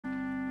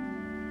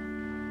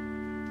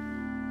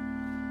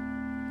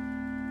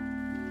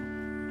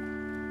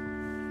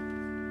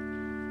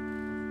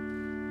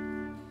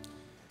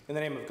In the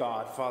name of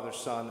God, Father,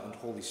 Son, and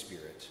Holy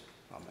Spirit.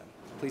 Amen.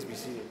 Please be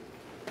seated.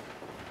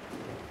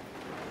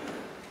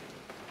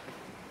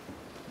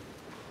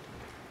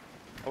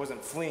 I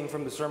wasn't fleeing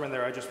from the sermon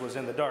there, I just was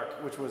in the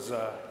dark, which was,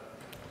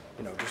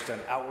 just an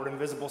outward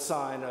invisible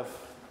sign of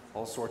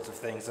all sorts of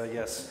things, I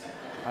guess.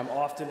 I'm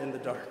often in the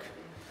dark.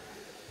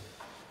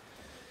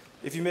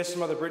 If you missed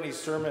Mother Brittany's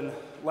sermon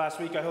last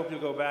week, I hope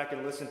you'll go back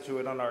and listen to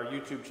it on our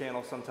YouTube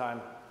channel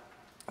sometime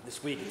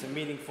this week. It's a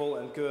meaningful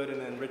and good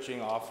and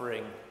enriching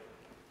offering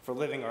for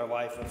living our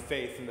life of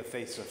faith in the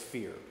face of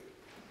fear.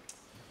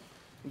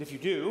 And if you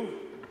do,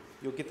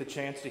 you'll get the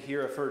chance to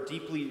hear of her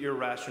deeply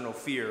irrational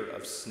fear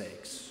of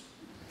snakes.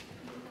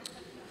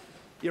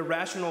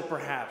 Irrational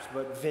perhaps,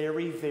 but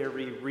very,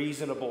 very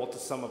reasonable to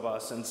some of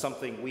us and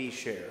something we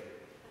share.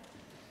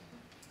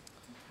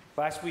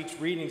 Last week's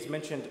readings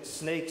mentioned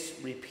snakes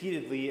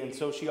repeatedly, and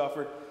so she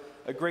offered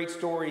a great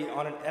story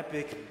on an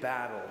epic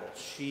battle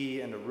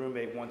she and a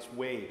roommate once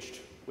waged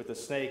with a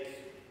snake,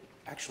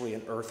 actually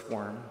an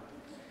earthworm.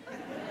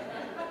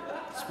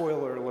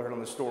 Spoiler alert on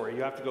the story,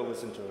 you have to go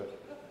listen to it.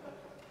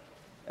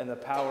 And the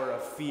power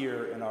of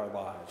fear in our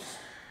lives.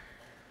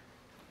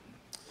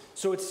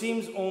 So it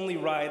seems only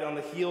right on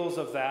the heels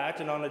of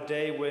that, and on a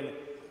day when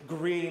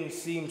green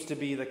seems to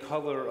be the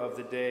color of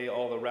the day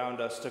all around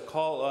us, to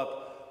call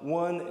up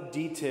one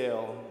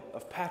detail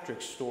of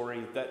Patrick's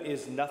story that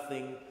is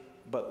nothing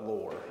but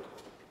lore.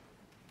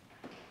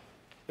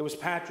 It was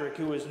Patrick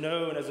who was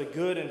known as a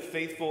good and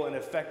faithful and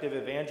effective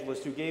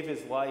evangelist who gave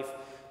his life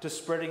to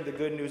spreading the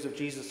good news of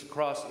Jesus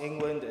across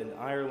England and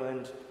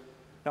Ireland.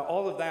 Now,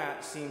 all of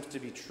that seems to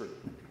be true.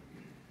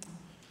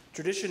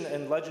 Tradition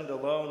and legend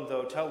alone,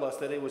 though, tell us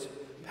that it was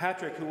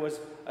Patrick who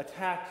was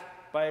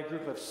attacked by a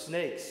group of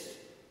snakes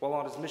while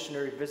on his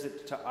missionary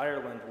visit to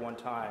Ireland one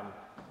time.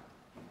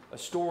 A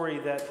story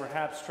that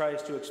perhaps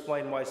tries to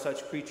explain why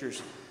such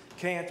creatures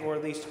can't, or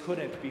at least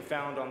couldn't, be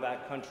found on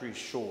that country's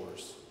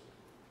shores.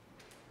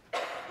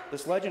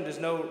 This legend is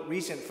no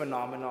recent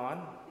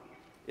phenomenon.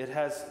 It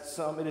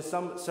is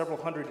several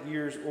hundred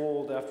years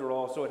old, after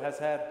all, so it has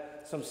had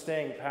some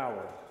staying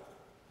power.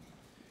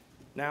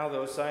 Now,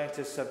 though,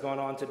 scientists have gone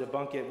on to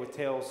debunk it with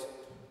tales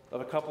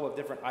of a couple of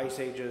different ice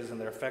ages and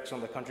their effects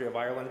on the country of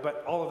Ireland,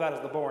 but all of that is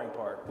the boring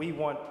part. We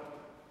want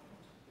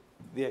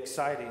the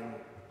exciting,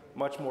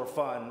 much more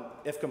fun,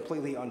 if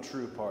completely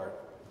untrue part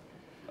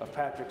of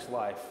Patrick's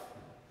life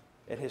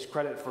and his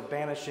credit for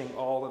banishing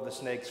all of the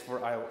snakes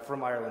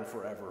from Ireland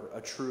forever,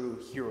 a true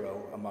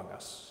hero among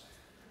us.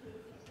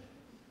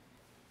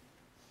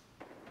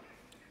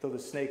 Though the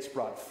snakes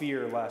brought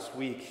fear last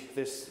week,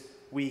 this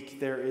week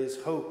there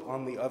is hope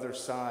on the other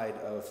side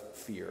of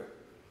fear,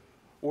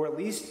 or at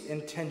least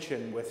in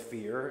tension with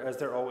fear, as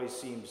there always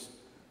seems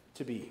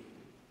to be.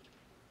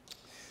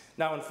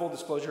 Now, in full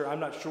disclosure, I'm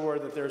not sure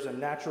that there's a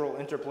natural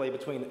interplay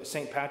between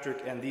St.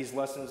 Patrick and these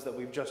lessons that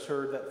we've just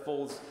heard that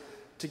folds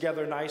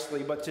together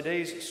nicely, but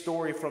today's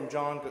story from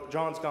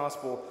John's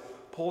Gospel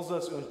pulls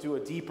us into a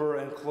deeper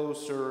and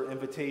closer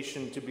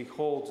invitation to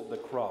behold the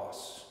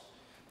cross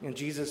and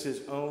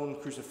Jesus'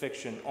 own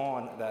crucifixion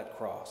on that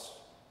cross.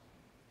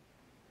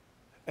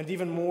 And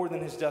even more than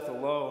his death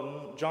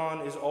alone, John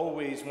is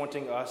always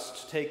wanting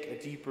us to take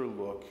a deeper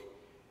look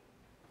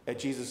at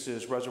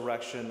Jesus'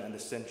 resurrection and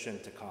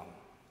ascension to come.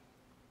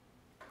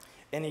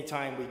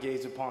 Anytime we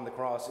gaze upon the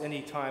cross,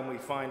 anytime we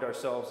find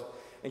ourselves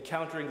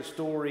encountering the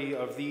story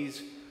of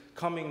these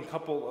coming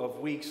couple of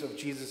weeks of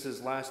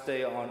Jesus' last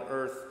day on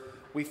earth,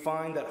 we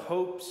find that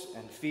hopes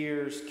and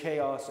fears,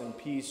 chaos and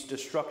peace,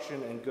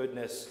 destruction and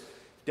goodness,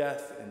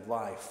 death and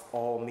life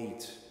all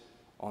meet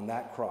on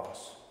that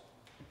cross,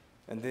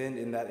 and then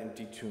in that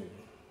empty tomb.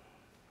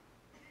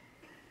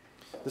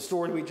 The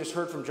story we just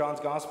heard from John's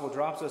Gospel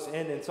drops us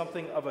in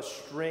something of a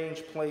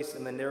strange place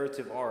in the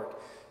narrative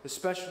arc,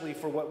 especially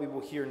for what we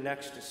will hear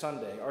next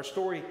Sunday. Our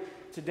story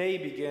today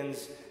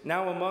begins,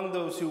 "Now among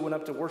those who went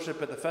up to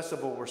worship at the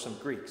festival were some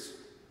Greeks."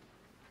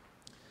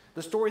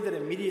 The story that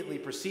immediately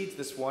precedes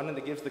this one and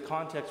that gives the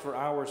context for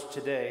ours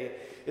today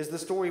is the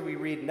story we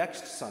read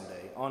next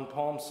Sunday, on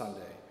Palm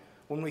Sunday,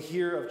 when we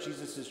hear of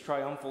Jesus'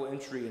 triumphal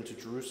entry into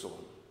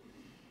Jerusalem.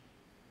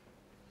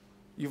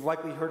 You've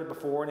likely heard it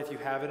before, and if you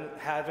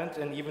haven't,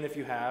 and even if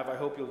you have, I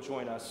hope you'll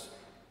join us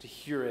to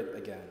hear it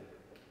again.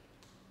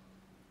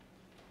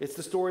 It's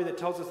the story that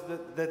tells us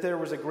that there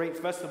was a great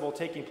festival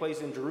taking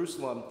place in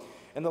Jerusalem,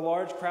 and the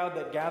large crowd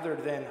that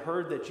gathered then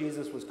heard that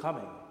Jesus was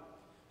coming.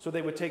 So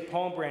they would take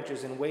palm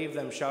branches and wave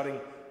them, shouting,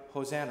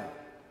 "Hosanna,"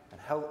 and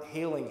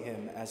hailing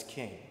him as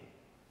king.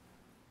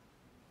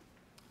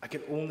 I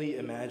can only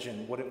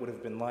imagine what it would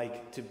have been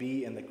like to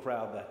be in the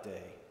crowd that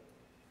day.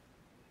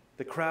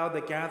 The crowd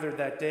that gathered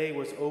that day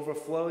was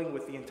overflowing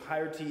with the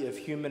entirety of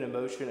human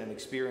emotion and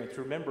experience.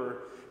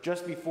 Remember,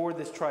 just before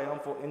this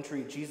triumphal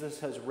entry,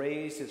 Jesus has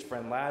raised his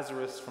friend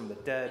Lazarus from the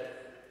dead.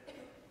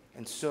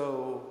 And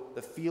so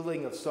the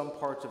feeling of some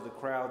parts of the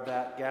crowd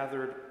that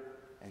gathered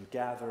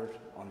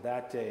on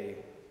that day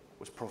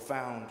was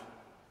profound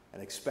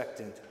and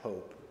expectant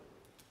hope.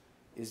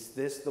 Is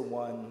this the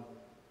one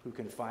who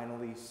can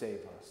finally save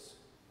us?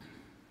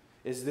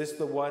 Is this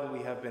the one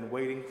we have been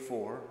waiting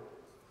for?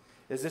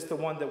 Is this the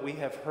one that we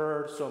have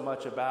heard so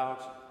much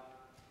about?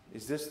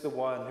 Is this the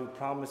one who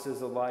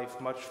promises a life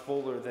much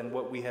fuller than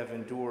what we have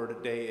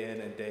endured day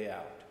in and day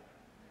out?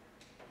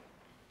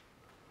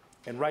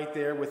 And right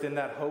there within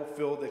that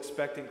hope-filled,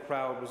 expectant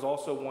crowd was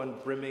also one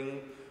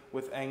brimming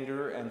with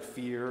anger and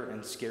fear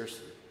and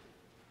scarcity.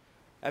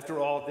 After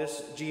all,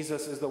 this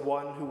Jesus is the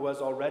one who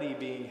was already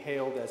being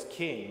hailed as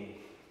king,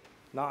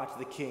 not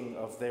the king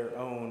of their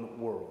own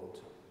world.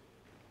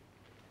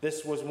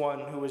 This was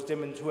one who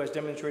has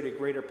demonstrated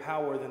greater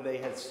power than they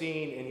had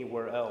seen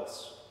anywhere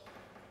else.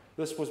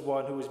 This was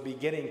one who was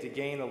beginning to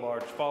gain a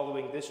large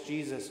following. This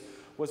Jesus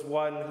was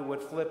one who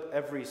would flip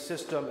every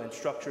system and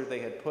structure they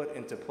had put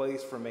into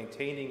place for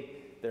maintaining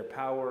their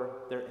power,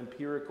 their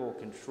empirical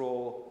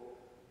control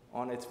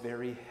on its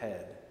very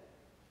head.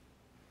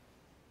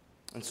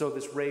 And so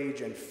this rage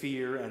and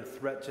fear and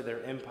threat to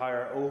their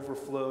empire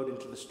overflowed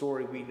into the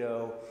story we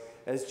know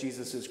as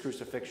Jesus'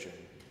 crucifixion.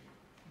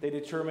 They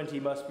determined he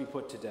must be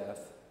put to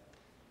death.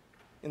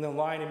 In the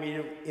line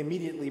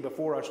immediately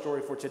before our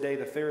story for today,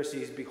 the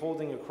Pharisees,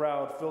 beholding a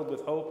crowd filled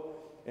with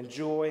hope and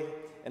joy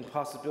and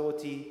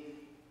possibility,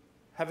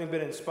 having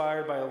been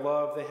inspired by a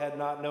love they had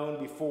not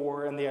known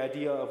before and the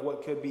idea of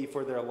what could be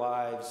for their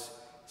lives,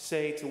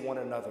 say to one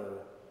another,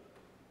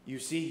 "You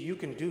see, you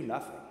can do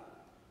nothing.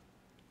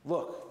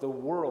 Look, the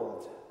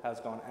world has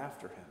gone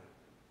after him."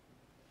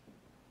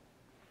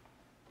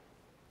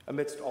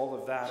 Amidst all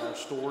of that, our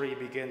story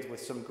begins with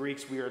some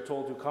Greeks, we are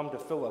told, who come to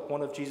Philip,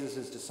 one of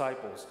Jesus'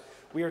 disciples.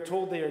 We are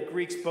told they are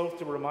Greeks both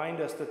to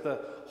remind us that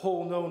the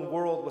whole known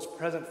world was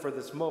present for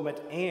this moment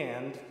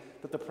and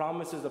that the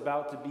promises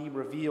about to be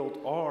revealed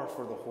are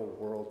for the whole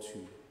world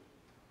too.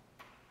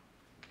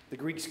 The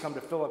Greeks come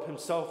to Philip,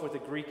 himself with a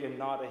Greek and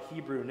not a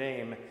Hebrew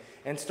name,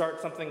 and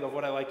start something of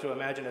what I like to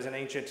imagine as an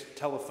ancient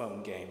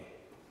telephone game.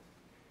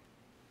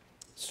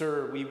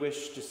 "Sir, we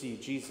wish to see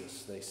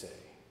Jesus," they say.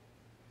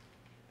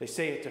 They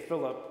say it to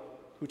Philip,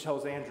 who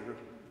tells Andrew,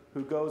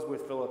 who goes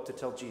with Philip to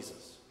tell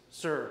Jesus.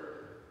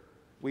 "Sir,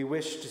 we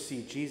wish to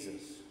see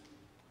Jesus."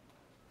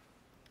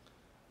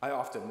 I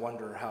often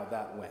wonder how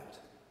that went.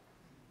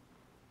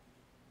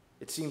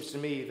 It seems to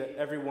me that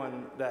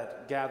everyone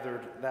that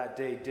gathered that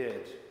day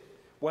did,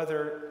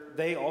 whether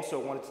they also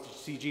wanted to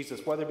see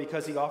Jesus, whether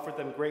because he offered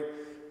them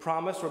great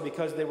promise or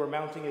because they were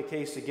mounting a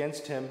case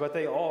against him, but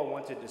they all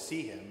wanted to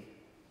see him.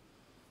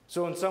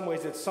 So in some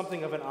ways, it's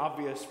something of an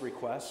obvious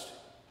request,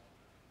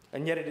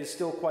 and yet it is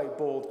still quite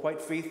bold,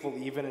 quite faithful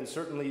even, and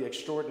certainly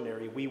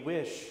extraordinary. We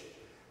wish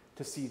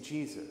to see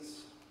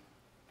Jesus.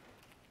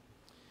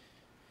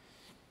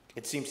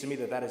 It seems to me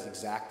that that is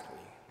exactly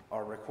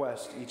our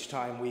request each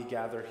time we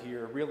gather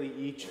here, really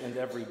each and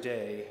every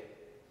day.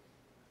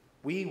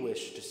 We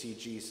wish to see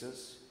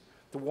Jesus,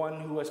 the one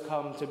who has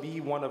come to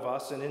be one of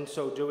us, and in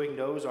so doing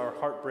knows our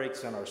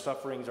heartbreaks and our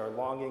sufferings, our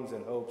longings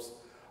and hopes,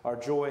 our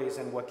joys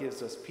and what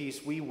gives us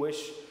peace. We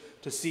wish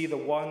to see the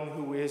one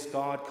who is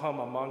God come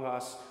among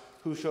us,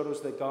 who showed us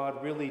that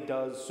God really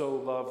does so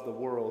love the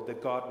world,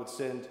 that God would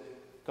send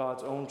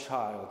God's own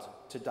child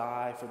to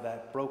die for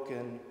that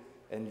broken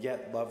and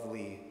yet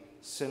lovely,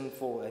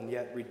 sinful and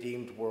yet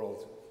redeemed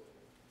world,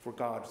 for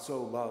God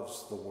so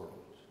loves the world.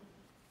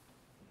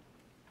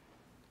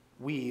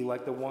 We,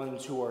 like the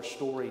ones who our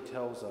story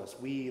tells us,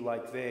 we,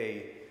 like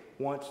they,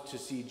 want to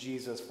see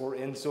Jesus, for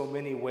in so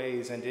many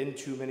ways and in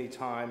too many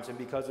times, and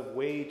because of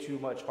way too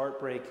much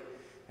heartbreak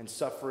and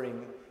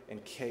suffering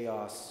and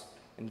chaos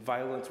and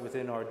violence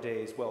within our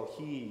days, well,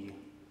 he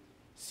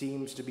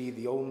seems to be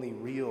the only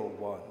real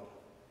one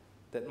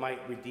that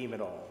might redeem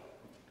it all,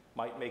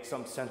 might make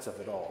some sense of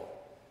it all,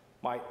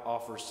 might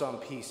offer some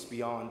peace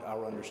beyond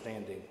our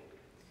understanding.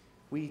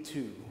 We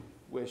too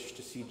wish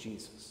to see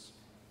Jesus.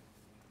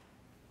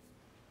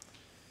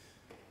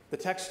 The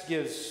text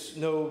gives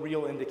no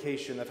real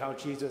indication of how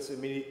Jesus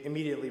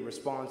immediately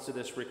responds to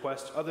this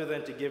request, other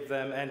than to give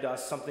them and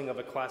us something of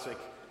a classic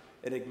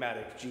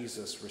enigmatic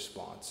Jesus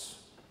response.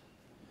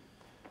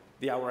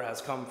 "The hour has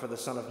come for the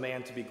Son of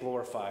Man to be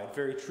glorified.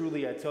 Very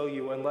truly, I tell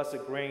you, unless a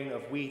grain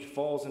of wheat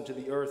falls into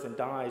the earth and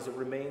dies, it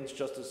remains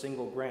just a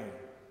single grain.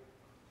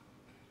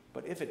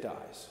 But if it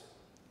dies,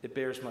 it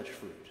bears much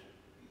fruit."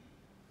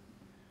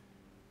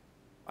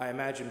 I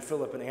imagine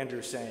Philip and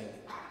Andrew saying,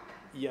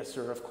 "Yes,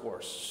 sir, of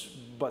course,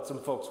 but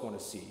some folks want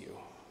to see you."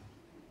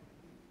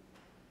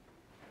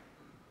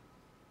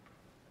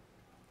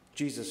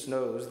 Jesus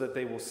knows that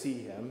they will see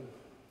him.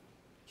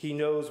 He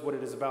knows what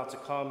it is about to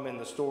come in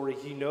the story.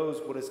 He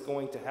knows what is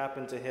going to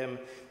happen to him,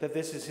 that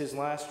this is his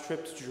last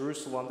trip to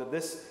Jerusalem, that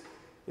this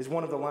is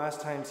one of the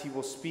last times he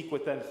will speak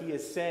with them. He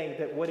is saying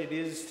that what it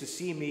is to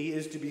see me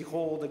is to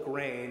behold a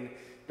grain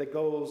that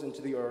goes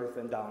into the earth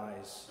and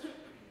dies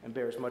and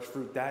bears much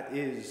fruit. That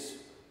is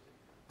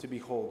to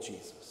behold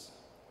Jesus.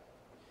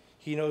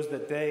 He knows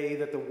that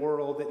that the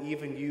world, that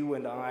even you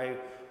and I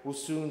will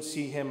soon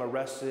see him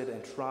arrested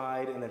and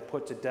tried and then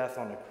put to death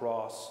on a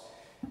cross.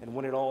 And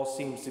when it all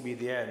seems to be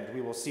the end,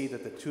 we will see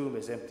that the tomb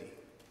is empty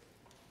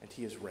and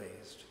he is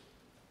raised.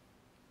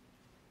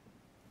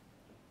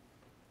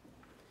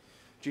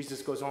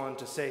 Jesus goes on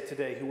to say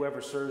today, whoever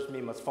serves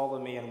me must follow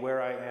me, and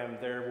where I am,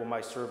 there will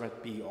my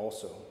servant be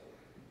also.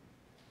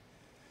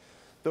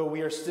 Though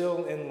we are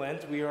still in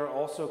Lent, we are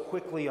also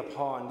quickly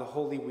upon the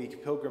Holy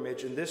Week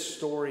pilgrimage, and this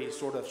story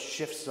sort of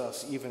shifts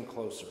us even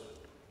closer.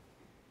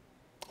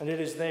 And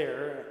it is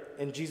there,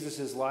 in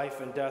Jesus'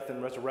 life and death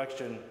and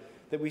resurrection,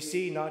 that we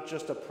see not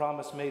just a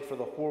promise made for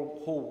the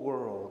whole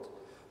world,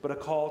 but a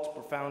call to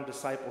profound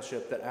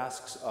discipleship that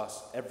asks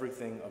us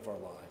everything of our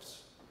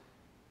lives.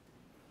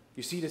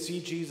 You see, to see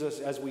Jesus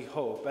as we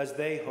hope, as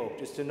they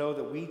hoped, is to know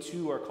that we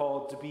too are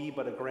called to be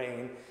but a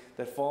grain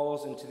that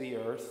falls into the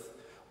earth,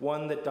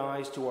 one that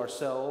dies to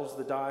ourselves,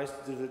 that dies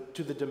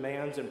to the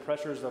demands and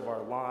pressures of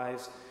our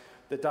lives,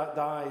 that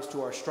dies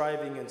to our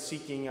striving and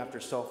seeking after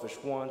selfish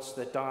wants,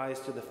 that dies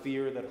to the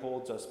fear that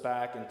holds us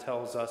back and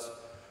tells us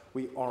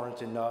we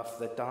aren't enough,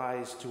 that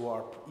dies to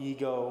our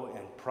ego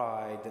and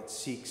pride that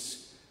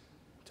seeks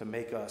to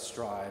make us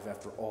strive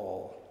after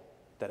all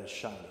that is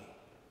shiny.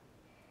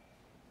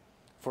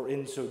 For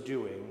in so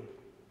doing,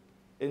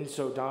 in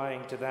so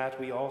dying to that,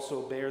 we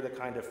also bear the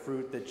kind of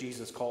fruit that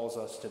Jesus calls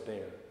us to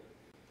bear.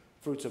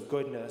 Fruits of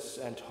goodness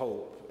and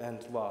hope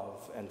and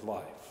love and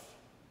life.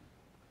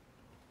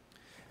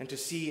 And to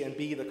see and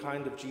be the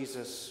kind of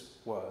Jesus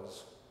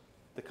was,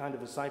 the kind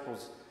of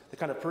disciples, the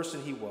kind of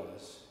person he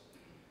was,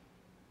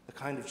 the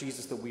kind of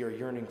Jesus that we are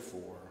yearning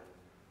for,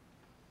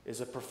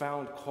 is a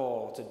profound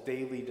call to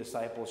daily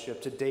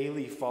discipleship, to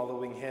daily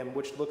following him,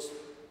 which looks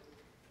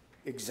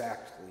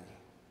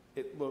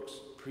it looks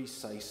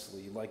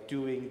precisely like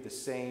doing the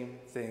same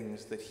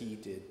things that he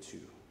did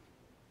too.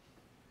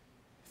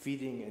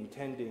 Feeding and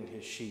tending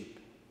his sheep,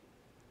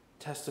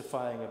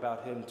 testifying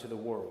about him to the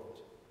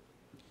world,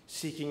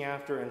 seeking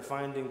after and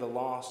finding the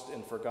lost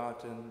and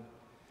forgotten,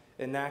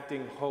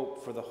 enacting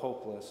hope for the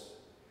hopeless,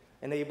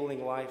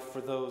 enabling life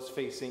for those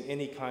facing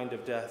any kind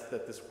of death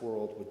that this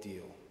world would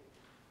deal.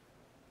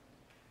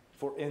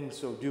 For in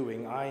so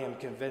doing, I am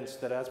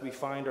convinced that as we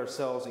find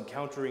ourselves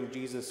encountering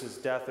Jesus'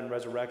 death and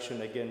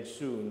resurrection again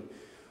soon,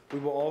 we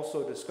will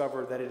also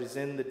discover that it is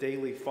in the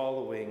daily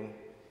following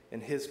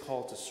and his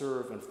call to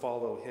serve and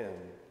follow him,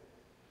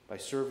 by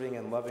serving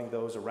and loving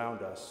those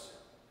around us,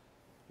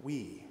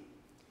 we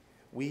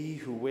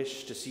who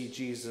wish to see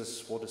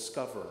Jesus will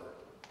discover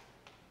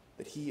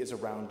that he is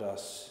around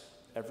us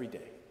every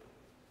day.